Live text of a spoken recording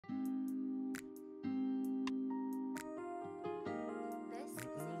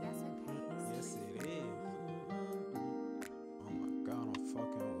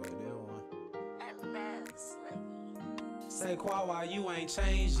Say Qua, why you ain't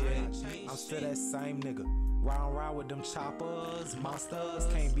changed yet? I'm still that same nigga. Round with them choppers, monsters.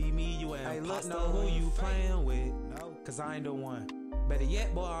 Can't be me, you an imposter. Know who you playing with, cause I ain't the one. Better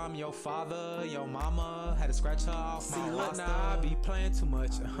yet, boy, I'm your father. Your mama had to scratch her off my roster. Now I be playing too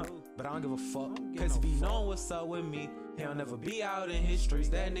much, but I don't give a fuck. Cause he be knowing what's up with me. He'll never be out in his streets.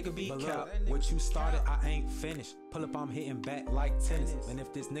 That nigga be capped. What you started, I ain't finished. Pull up, I'm hitting back like tennis. And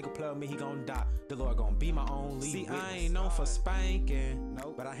if this nigga play with me, he gon' die. The Lord gon' be my only witness. See, I ain't known for spanking,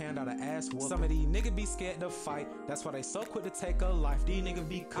 but I hand out an ass whooping. Some of these niggas be scared to fight. That's why they so quick to take a life. These niggas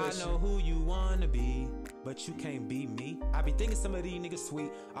be cushion. I know who you wanna be, but you can't be me. I be thinking some of these niggas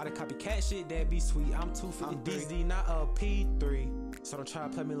sweet. All the copycat shit that be sweet. I'm 250 DZ, not a P3. So don't try to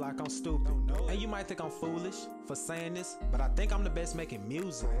play me like I'm stupid. And you might think I'm foolish for saying this, but I think I'm the best making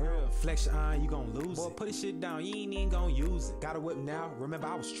music. Flex your iron, you gon' lose it. Boy, put this shit down, you ain't even gon' use it. Got a whip now, remember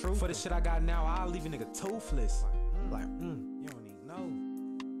I was true. For the shit I got now, I'll leave a nigga toothless. You don't even know.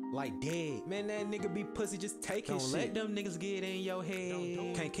 Like dead. Man, that nigga be pussy, just take his shit. Don't let them niggas get in your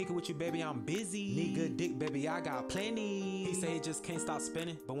head. Can't kick it with you, baby, I'm busy. Need good dick, baby, I got plenty. He say he just can't stop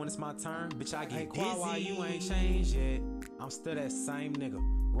spinning, but when it's my turn, bitch, I get dizzy. Why you ain't changed yet? I'm still that same nigga.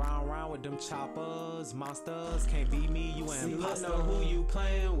 Round with them choppers, monsters. Can't be me, you ain't imposter. Know who you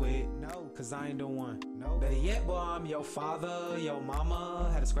playing with, cause I ain't the one. Better yet, boy, I'm your father. Your mama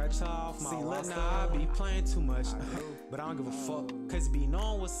had to scratch her off my roster. Now I be playing too much, but I don't give a fuck. Cause he be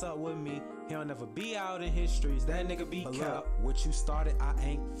knowing what's up with me. He'll never be out in his streets. That nigga be capped. What you started, I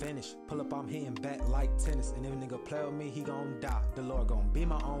ain't finished. Pull up, I'm hitting back like tennis. And if a nigga play with me, he gon' die. The Lord gon' be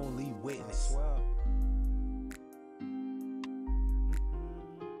my only witness.